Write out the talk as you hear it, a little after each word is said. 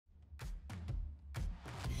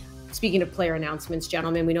Speaking of player announcements,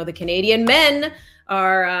 gentlemen, we know the Canadian men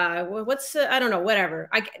are, I don't know, whatever.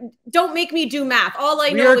 Don't make me do math. All I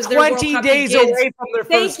know is they're 20 days away from their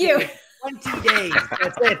first game. Thank you. 20 days.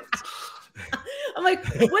 That's it. I'm like,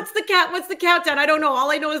 what's the countdown? I don't know.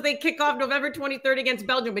 All I know is they kick off November 23rd against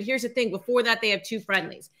Belgium. But here's the thing. Before that, they have 2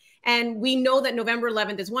 friendlies. And we know that November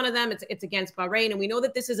 11th is one of them. It's against Bahrain. And we know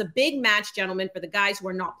that this is a big match, gentlemen, for the guys who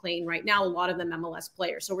are not playing right now, a lot of them MLS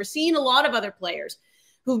players. So we're seeing a lot of other players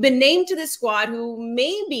who've been named to this squad who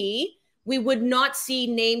maybe we would not see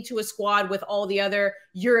named to a squad with all the other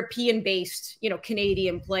European-based,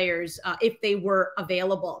 Canadian players if they were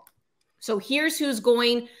available. So here's who's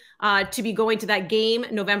going to be going to that game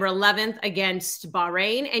November 11th against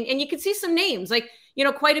Bahrain. And you can see some names like,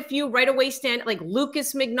 quite a few right away stand, like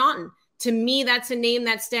Lucas McNaughton. To me, that's a name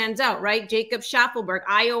that stands out, right? Jacob Schaffelberg,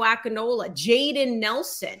 Io Akinola, Jaden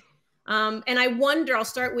Nelson. And I wonder, I'll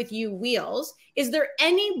start with you, Wheels. Is there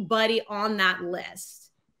anybody on that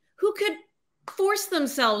list who could force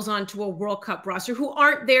themselves onto a World Cup roster who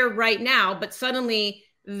aren't there right now, but suddenly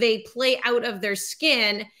they play out of their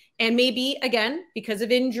skin? And maybe, again, because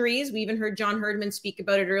of injuries, we even heard John Herdman speak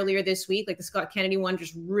about it earlier this week, like the Scott Kennedy one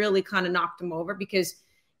just really kind of knocked him over because,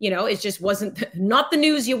 it just wasn't not the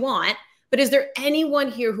news you want. But is there anyone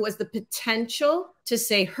here who has the potential to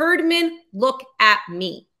say, Herdman, look at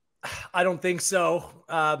me? I don't think so.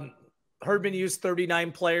 Herdman used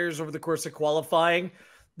 39 players over the course of qualifying.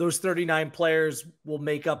 Those 39 players will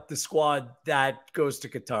make up the squad that goes to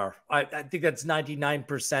Qatar. I think that's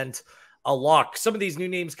 99% a lock. Some of these new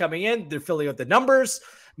names coming in, they're filling out the numbers,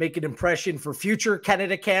 make an impression for future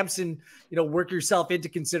Canada camps, and work yourself into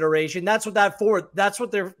consideration. That's what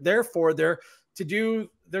they're there for. They're to do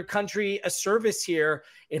their country a service here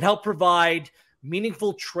and help provide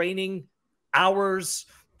meaningful training hours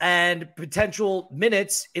and potential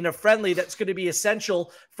minutes in a friendly that's going to be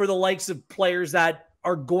essential for the likes of players that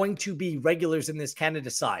are going to be regulars in this Canada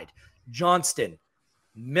side. Johnston,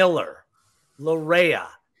 Miller, Larea,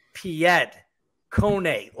 Piet,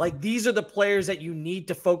 Kone. Like, these are the players that you need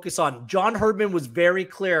to focus on. John Herdman was very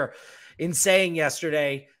clear in saying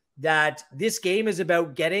yesterday that this game is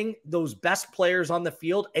about getting those best players on the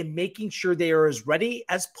field and making sure they are as ready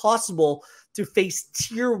as possible to face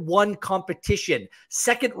tier 1 competition,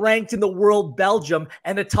 second ranked in the world, Belgium,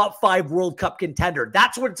 and a top 5 World Cup contender.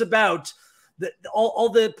 That's what it's about. All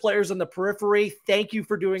the players on the periphery, thank you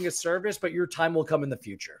for doing a service, but your time will come in the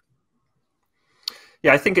future.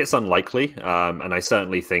 Yeah, I think it's unlikely. And I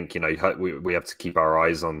certainly think, we have to keep our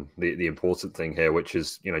eyes on the important thing here, which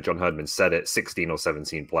is, John Herdman said it, 16 or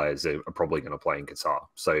 17 players are probably going to play in Qatar.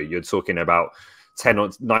 So you're talking about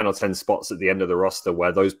 9 or 10 spots at the end of the roster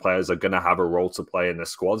where those players are going to have a role to play in their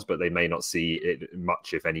squads, but they may not see it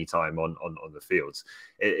much, if any, time on the fields.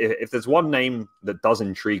 If there's one name that does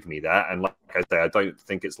intrigue me there, and like I say, I don't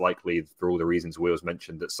think it's likely for all the reasons Wheels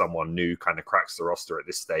mentioned that someone new kind of cracks the roster at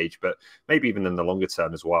this stage, but maybe even in the longer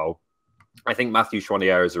term as well. I think Matthew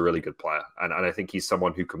Chouanière is a really good player, and I think he's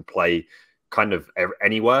someone who can play kind of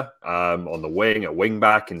anywhere, on the wing, at wing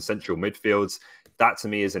back, in central midfields. That to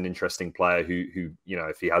me is an interesting player who,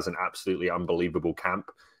 if he has an absolutely unbelievable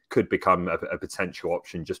camp, could become a potential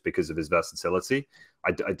option just because of his versatility.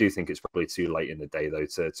 I do think it's probably too late in the day, though,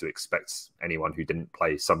 to expect anyone who didn't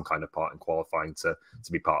play some kind of part in qualifying to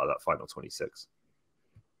be part of that final 26.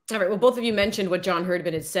 All right. Well, both of you mentioned what John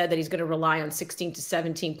Herdman had said, that he's going to rely on 16 to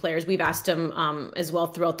 17 players. We've asked him as well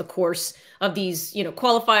throughout the course of these,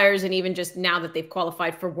 qualifiers, and even just now that they've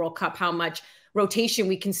qualified for World Cup, how much rotation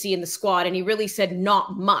we can see in the squad. And he really said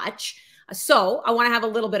not much. So I want to have a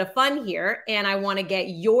little bit of fun here, and I want to get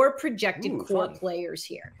your projected core players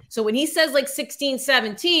here. So when he says like 16,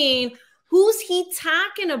 17, who's he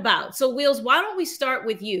talking about? So Wheels, why don't we start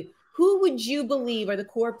with you? Who would you believe are the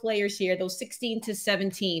core players here, those 16 to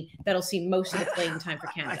 17, that'll see most of the playing time for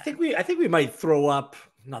Canada? I think we might put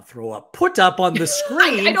up on the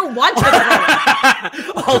screen. I don't want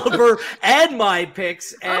to Oliver and my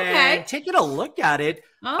picks, and taking a look at it.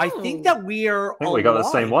 I think that we got the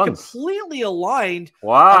same ones. Completely aligned.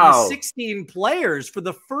 Wow. On the 16 players for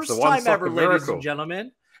the first time ever, ladies and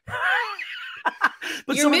gentlemen.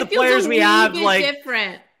 But Your some of the players we have, like,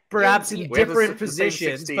 different. Perhaps in different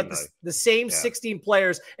positions, but the same 16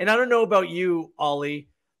 players. And I don't know about you, Ollie,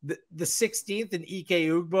 the 16th in Ike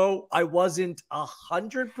Ugbo, I wasn't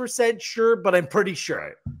 100% sure, but I'm pretty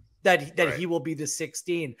sure that he will be the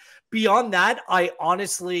 16. Beyond that, I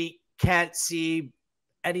honestly can't see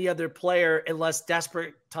any other player, unless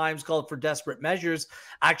desperate times call for desperate measures,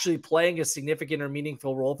 actually playing a significant or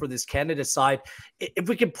meaningful role for this Canada side. If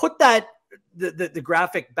we can put that the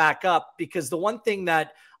graphic back up, because the one thing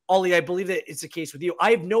that Ollie, I believe that it's the case with you.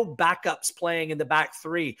 I have no backups playing in the back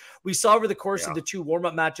three. We saw over the course of the 2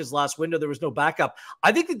 warm-up matches last window, there was no backup.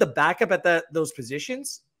 I think that the backup at those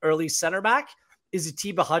positions, or at least center back, is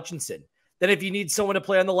Atiba Hutchinson. Then if you need someone to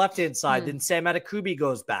play on the left-hand side, then Sam Adekubi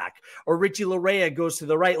goes back, or Richie Larea goes to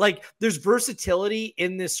the right. Like, there's versatility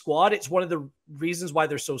in this squad. It's one of the reasons why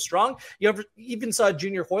they're so strong. You even saw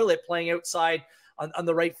Junior Hoylett playing outside on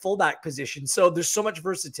the right fullback position. So there's so much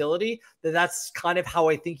versatility that's kind of how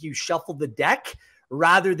I think you shuffle the deck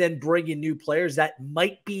rather than bring in new players that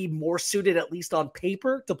might be more suited, at least on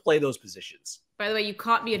paper, to play those positions. By the way, you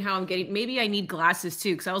caught me at how I'm getting. Maybe I need glasses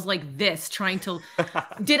too, because I was like this trying to.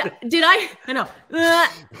 Did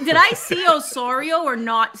I see Osorio or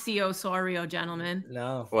not see Osorio, gentlemen?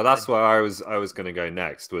 No. Well, that's where I was going to go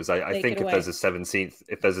next. I think if there's a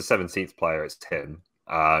 17th player, it's him.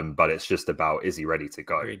 But it's just about, is he ready to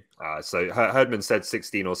go? So Herdman said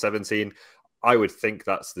 16 or 17. I would think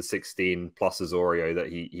that's the 16 plus Osorio that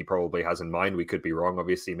he probably has in mind. We could be wrong.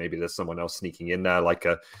 Obviously, maybe there's someone else sneaking in there, like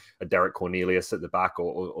a Derek Cornelius at the back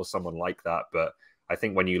or someone like that. But I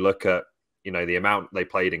think when you look at, the amount they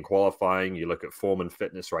played in qualifying, you look at form and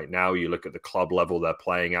fitness right now, you look at the club level they're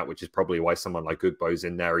playing at, which is probably why someone like Ugbo's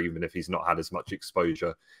in there, even if he's not had as much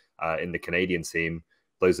exposure in the Canadian team.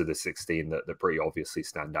 Those are the 16 that pretty obviously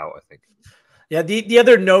stand out, I think. Yeah, the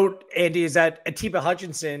other note, Andy, is that Atiba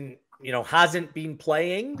Hutchinson, hasn't been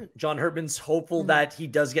playing. John Herdman's hopeful that he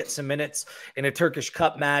does get some minutes in a Turkish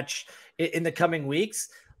Cup match in the coming weeks.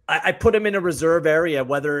 I put him in a reserve area,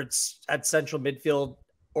 whether it's at central midfield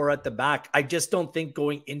or at the back. I just don't think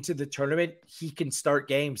going into the tournament, he can start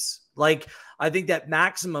games. Like, I think that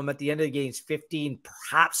maximum at the end of the game is 15,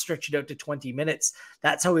 perhaps stretch it out to 20 minutes.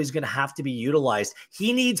 That's how he's going to have to be utilized.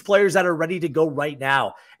 He needs players that are ready to go right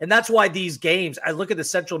now. And that's why these games, I look at the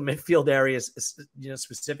central midfield areas,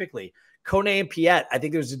 specifically. Kone and Piet, I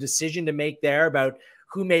think there's a decision to make there about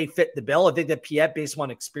who may fit the bill. I think that Piet, based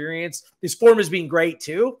on experience, his form has been great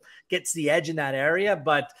too, gets the edge in that area,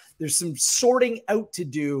 but there's some sorting out to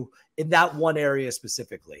do in that one area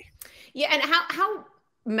specifically. Yeah, and how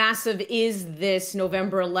massive is this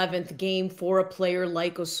November 11th game for a player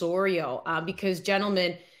like Osorio? Because,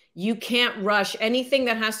 gentlemen, you can't rush anything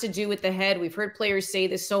that has to do with the head. We've heard players say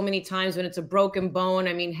this so many times when it's a broken bone.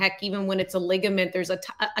 I mean, heck, even when it's a ligament, there's a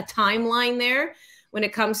timeline there. When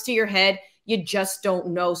it comes to your head, you just don't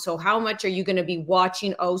know. So how much are you going to be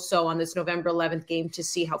watching Oso on this November 11th game to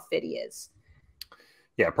see how fit he is?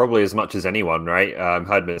 Yeah, probably as much as anyone, right?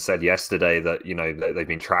 Herdman said yesterday that, they've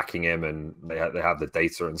been tracking him and they have the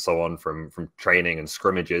data and so on from training and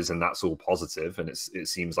scrimmages, and that's all positive. And it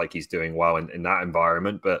seems like he's doing well in that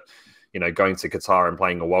environment. But, going to Qatar and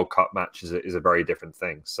playing a World Cup match is a very different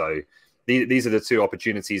thing. So these are the two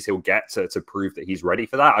opportunities he'll get to prove that he's ready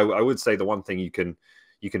for that. I would say the one thing you can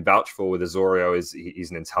vouch for with Osorio is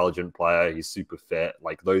he's an intelligent player. He's super fit.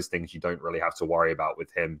 Like, those things you don't really have to worry about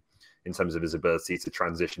with him in terms of his ability to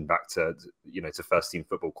transition back to first team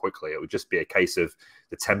football quickly. It would just be a case of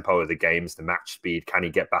the tempo of the games, the match speed. Can he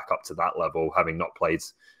get back up to that level, having not played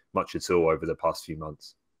much at all over the past few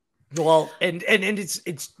months? Well, and it's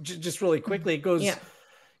just really quickly, it goes,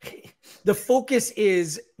 the focus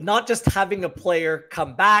is not just having a player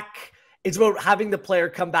come back. It's about having the player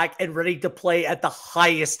come back and ready to play at the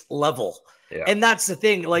highest level. Yeah. And that's the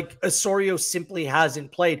thing. Like, Osorio simply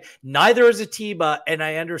hasn't played. Neither is Atiba, and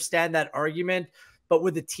I understand that argument. But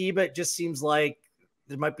with Atiba, it just seems like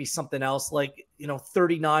there might be something else. Like,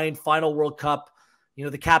 39, final World Cup,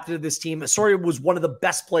 the captain of this team. Osorio was one of the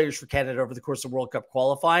best players for Canada over the course of World Cup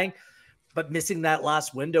qualifying. But missing that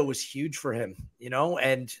last window was huge for him,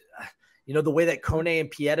 And, the way that Kone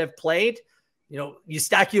and Piet have played,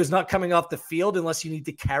 Eustachio is not coming off the field unless you need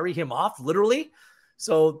to carry him off, literally.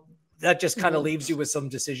 So that just kind of leaves you with some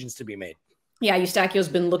decisions to be made. Yeah, Eustachio's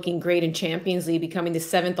been looking great in Champions League, becoming the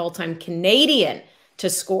 7th all-time Canadian to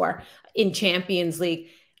score in Champions League.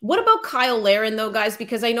 What about Kyle Larin, though, guys?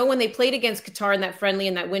 Because I know when they played against Qatar in that friendly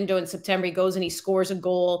in that window in September, he goes and he scores a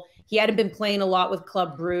goal. He hadn't been playing a lot with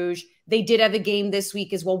Club Bruges. They did have a game this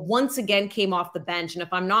week as well. Once again, came off the bench. And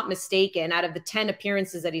if I'm not mistaken, out of the 10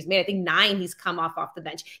 appearances that he's made, I think 9 he's come off the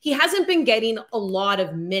bench. He hasn't been getting a lot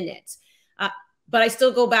of minutes. But I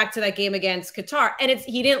still go back to that game against Qatar. And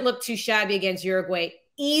he didn't look too shabby against Uruguay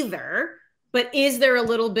either. But is there a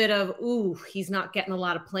little bit of, he's not getting a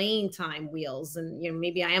lot of playing time wheels? And,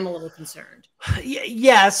 maybe I am a little concerned.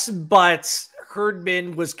 Yes, but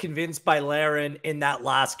Herdman was convinced by Larin in that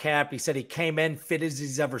last camp. He said he came in fit as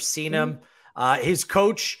he's ever seen him. His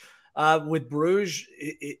coach, with Bruges,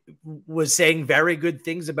 it was saying very good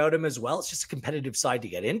things about him as well. It's just a competitive side to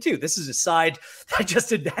get into. This is a side that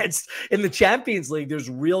just advanced in the Champions League. There's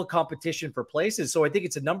real competition for places. So I think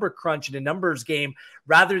it's a number crunch and a numbers game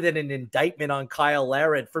rather than an indictment on Kyle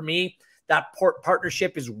Larin. For me, that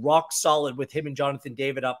partnership is rock solid with him and Jonathan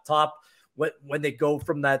David up top. When they go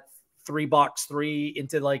from that 3-box-3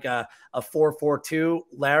 into like a 4-4-2,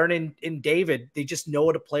 Larin and David, they just know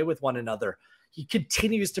how to play with one another. He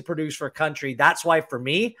continues to produce for a country. That's why, for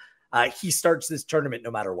me, he starts this tournament no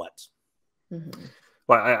matter what. Mm-hmm.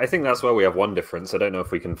 Well, I think that's where we have one difference. I don't know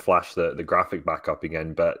if we can flash the graphic back up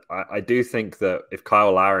again, but I do think that if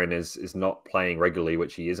Kyle Larin is not playing regularly,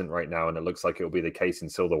 which he isn't right now, and it looks like it will be the case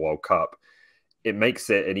until the World Cup, it makes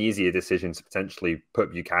it an easier decision to potentially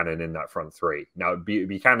put Buchanan in that front three. Now,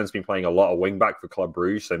 Buchanan's been playing a lot of wing back for Club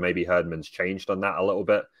Brugge, so maybe Herdman's changed on that a little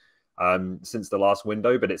bit since the last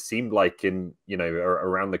window, but it seemed like in,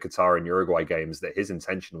 around the Qatar and Uruguay games that his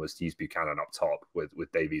intention was to use Buchanan up top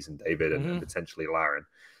with Davies and David and potentially Larin.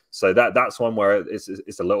 So that's one where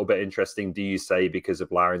it's a little bit interesting. Do you say, because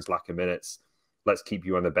of Larin's lack of minutes, let's keep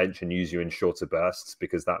you on the bench and use you in shorter bursts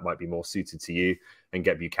because that might be more suited to you, and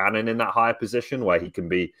get Buchanan in that higher position where he can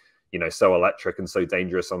be, so electric and so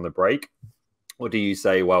dangerous on the break? Or do you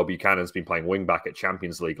say, well, Buchanan's been playing wing back at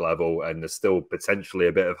Champions League level and there's still potentially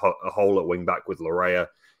a bit of a hole at wing back with Larea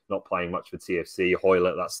not playing much for TFC,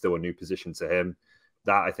 Hoylett, that's still a new position to him?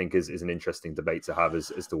 That, I think, is an interesting debate to have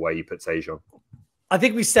as to where you put Tejan. I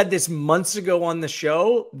think we said this months ago on the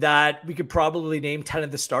show that we could probably name 10 of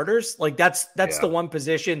the starters. Like that's the one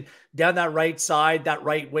position down that right side, that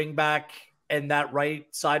right wing back, and that right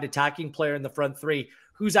side attacking player in the front three.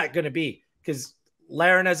 Who's that going to be? Because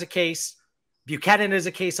Larin has a case, Buchanan is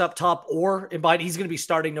a case up top, or in behind. He's going to be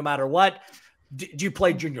starting no matter what. Do you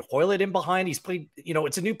play Junior Hoylett in behind? He's played,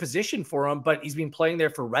 it's a new position for him, but he's been playing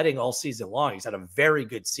there for Reading all season long. He's had a very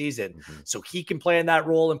good season. So he can play in that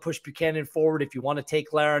role and push Buchanan forward if you want to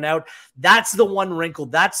take Larin out. That's the one wrinkle.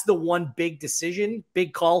 That's the one big decision,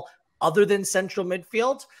 big call, other than central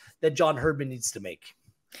midfield, that John Herdman needs to make.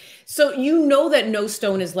 So that no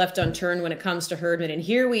stone is left unturned when it comes to Herdman. And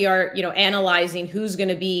here we are, analyzing who's going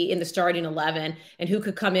to be in the starting 11 and who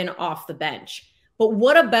could come in off the bench. But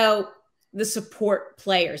what about the support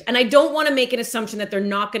players? And I don't want to make an assumption that they're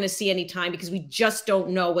not going to see any time because we just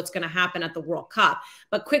don't know what's going to happen at the World Cup.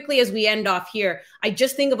 But quickly, as we end off here, I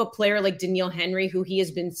just think of a player like Daniil Henry, who he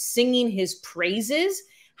has been singing his praises,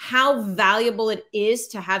 how valuable it is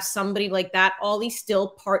to have somebody like that, Ollie,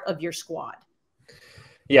 still part of your squad.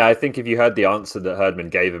 Yeah, I think if you heard the answer that Herdman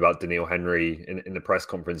gave about Daniil Henry in the press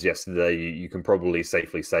conference yesterday, you can probably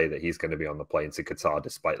safely say that he's going to be on the plane to Qatar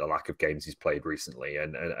despite the lack of games he's played recently.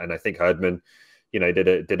 And I think Herdman,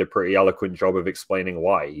 did a pretty eloquent job of explaining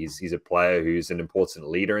why. He's a player who's an important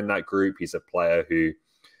leader in that group. He's a player who,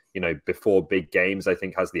 before big games, I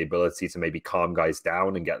think has the ability to maybe calm guys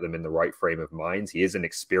down and get them in the right frame of mind. He is an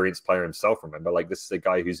experienced player himself. Remember, this is a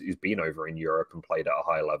guy who's been over in Europe and played at a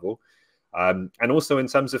high level. And also in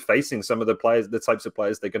terms of facing some of the types of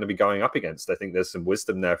players they're going to be going up against, I think there's some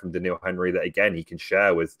wisdom there from Daniil Henry that, again, he can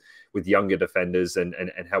share with younger defenders and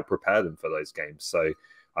help prepare them for those games. So,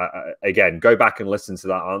 again, go back and listen to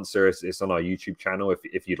that answer. It's on our YouTube channel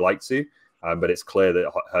if you'd like to. But it's clear that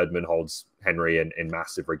Herdman holds Henry in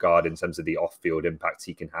massive regard in terms of the off-field impact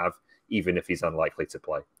he can have, even if he's unlikely to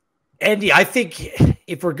play. Andy, I think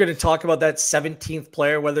if we're going to talk about that 17th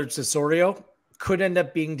player, whether it's Osorio, could end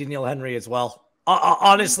up being Daniil Henry as well.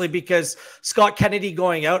 Honestly, because Scott Kennedy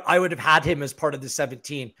going out, I would have had him as part of the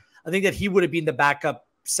 17. I think that he would have been the backup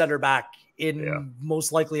center back in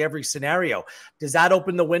most likely every scenario. Does that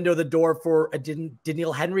open the door for a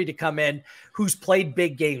Daniil Henry to come in, who's played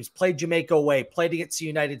big games, played Jamaica away, played against the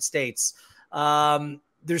United States?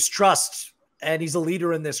 There's trust, and he's a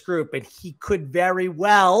leader in this group, and he could very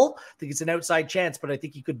well, I think it's an outside chance, but I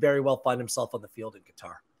think he could very well find himself on the field in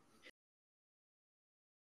Qatar.